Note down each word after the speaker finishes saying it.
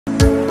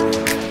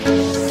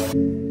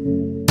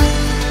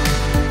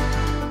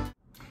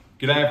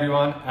G'day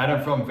everyone,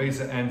 Adam from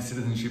Visa and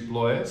Citizenship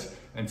Lawyers,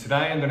 and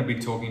today I'm going to be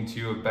talking to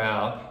you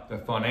about the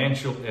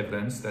financial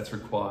evidence that's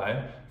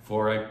required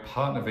for a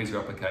partner visa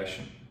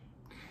application.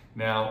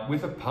 Now,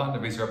 with a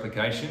partner visa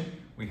application,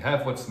 we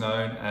have what's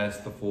known as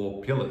the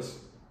 4 pillars.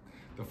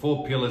 The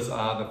 4 pillars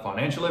are the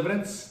financial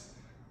evidence,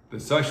 the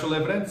social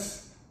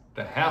evidence,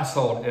 the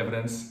household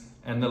evidence,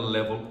 and the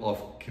level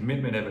of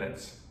commitment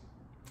evidence.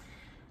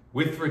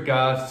 With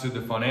regards to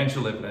the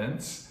financial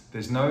evidence,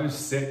 there's no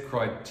set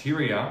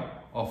criteria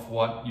of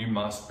what you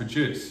must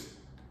produce.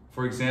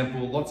 For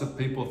example, lots of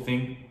people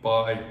think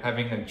by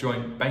having a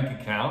joint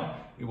bank account,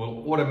 it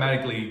will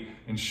automatically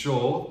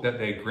ensure that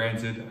they're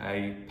granted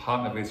a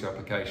partner visa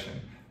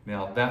application.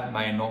 Now, that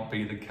may not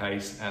be the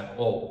case at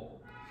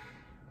all.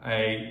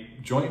 A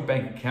joint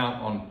bank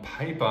account on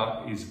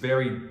paper is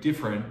very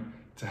different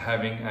to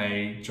having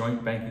a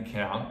joint bank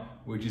account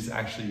which is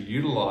actually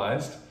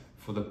utilized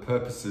for the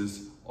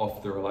purposes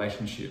of the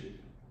relationship.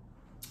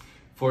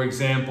 For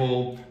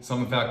example,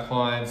 some of our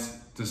clients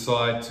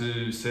decide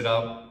to set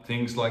up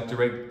things like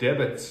direct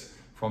debits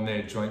from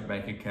their joint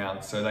bank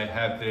account. So they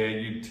have their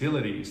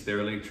utilities, their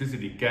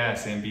electricity,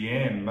 gas,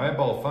 NBN,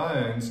 mobile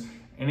phones,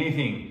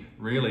 anything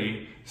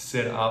really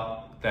set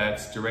up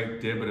that's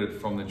direct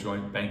debited from the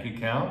joint bank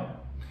account.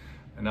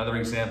 Another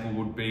example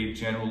would be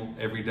general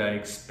everyday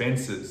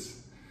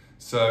expenses.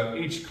 So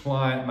each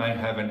client may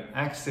have an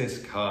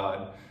access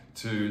card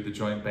to the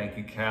joint bank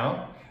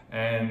account,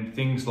 and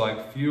things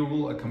like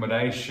fuel,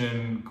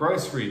 accommodation,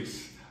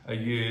 groceries are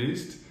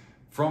used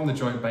from the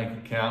joint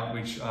bank account,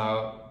 which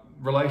are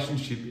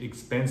relationship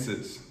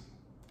expenses.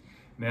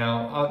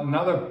 Now,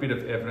 another bit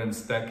of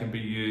evidence that can be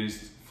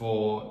used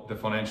for the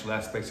financial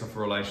aspects of a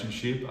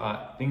relationship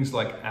are things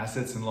like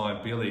assets and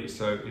liabilities.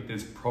 So if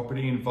there's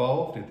property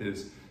involved, if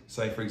there's,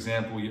 say for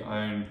example, you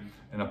own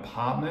an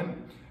apartment,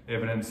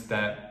 evidence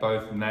that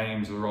both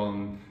names are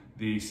on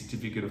the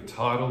certificate of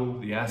title,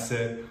 the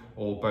asset,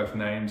 or both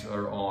names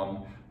are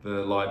on the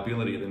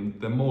liability,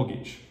 the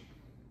mortgage.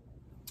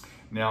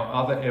 Now,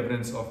 other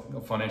evidence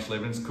of financial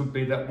evidence could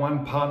be that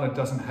one partner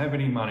doesn't have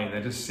any money.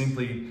 They just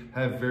simply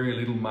have very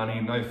little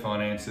money, no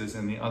finances,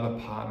 and the other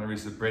partner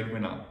is the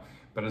breadwinner.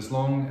 But as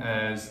long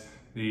as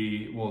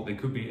there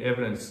could be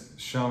evidence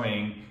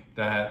showing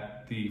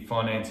that the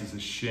finances are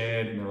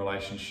shared in the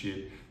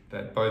relationship,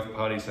 that both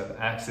parties have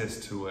access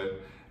to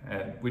it,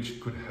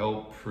 which could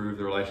help prove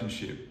the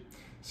relationship.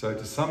 So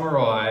to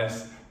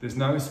summarize, there's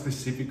no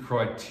specific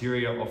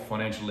criteria of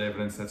financial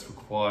evidence that's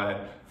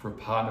required for a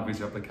partner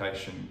visa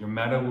application. Your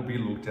matter will be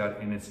looked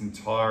at in its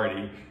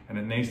entirety, and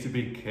it needs to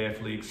be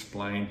carefully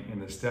explained in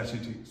the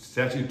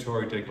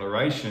statutory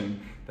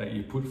declaration that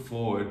you put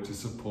forward to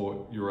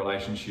support your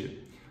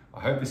relationship.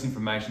 I hope this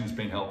information has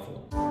been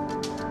helpful.